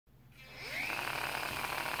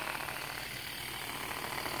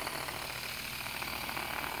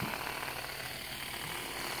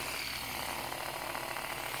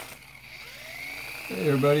Hey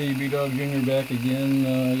everybody, B-Dog Jr. back again.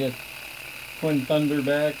 I got TwinThunder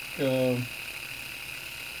back. I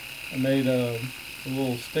made a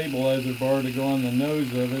little stabilizer bar to go on the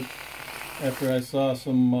nose of it after I saw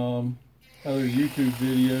some other YouTube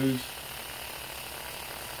videos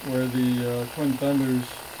where the TwinThunders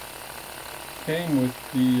came with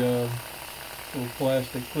the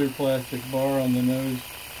little clear plastic bar on the nose.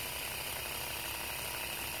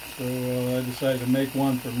 So I decided to make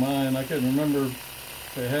one for mine. I couldn't remember if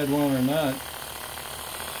I had one or not.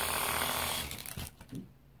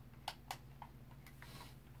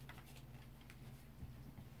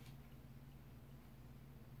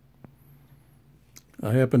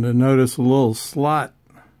 I happened to notice a little slot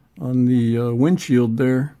on the windshield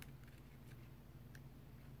there.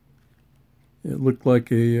 It looked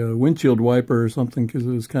like a windshield wiper or something because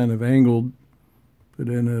it was kind of angled, put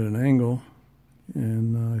in at an angle.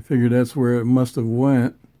 And I figured that's where it must have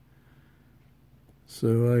went.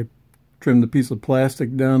 So I trimmed a piece of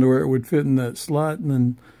plastic down to where it would fit in that slot, and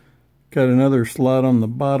then cut another slot on the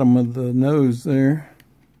bottom of the nose there.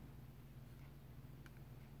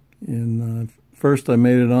 And first I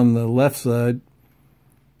made it on the left side,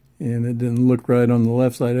 and it didn't look right on the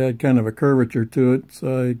left side. It had kind of a curvature to it,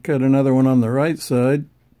 so I cut another one on the right side.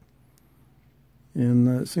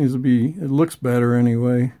 And it seems to be, it looks better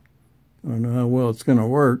anyway. I don't know how well it's going to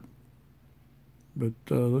work, but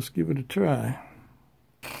let's give it a try.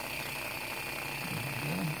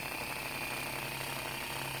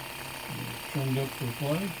 Turned up for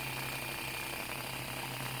play.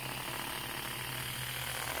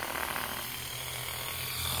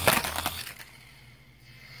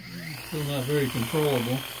 Still not very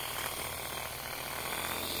controllable.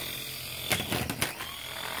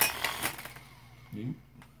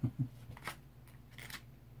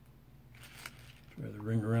 Try the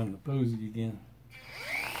ring around the posy again.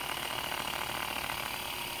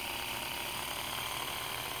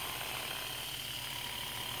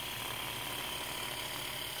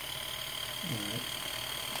 Alright,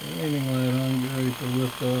 so aiming light on, get ready for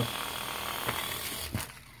lift off.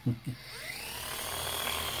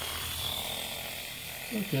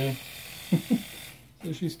 Okay.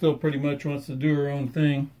 So she still pretty much wants to do her own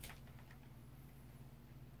thing.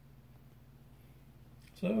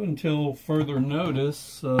 So until further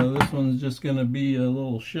notice, this one's just going to be a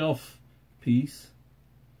little shelf piece.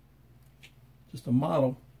 Just a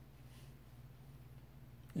model.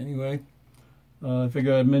 Anyway, I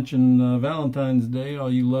figure I'd mention Valentine's Day.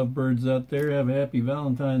 All you lovebirds out there, have a happy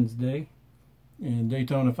Valentine's Day. And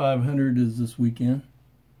Daytona 500 is this weekend.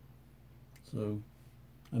 So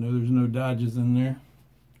I know there's no Dodges in there.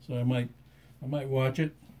 So I might watch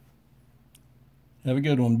it. Have a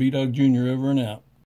good one. B-Dog Jr. over and out.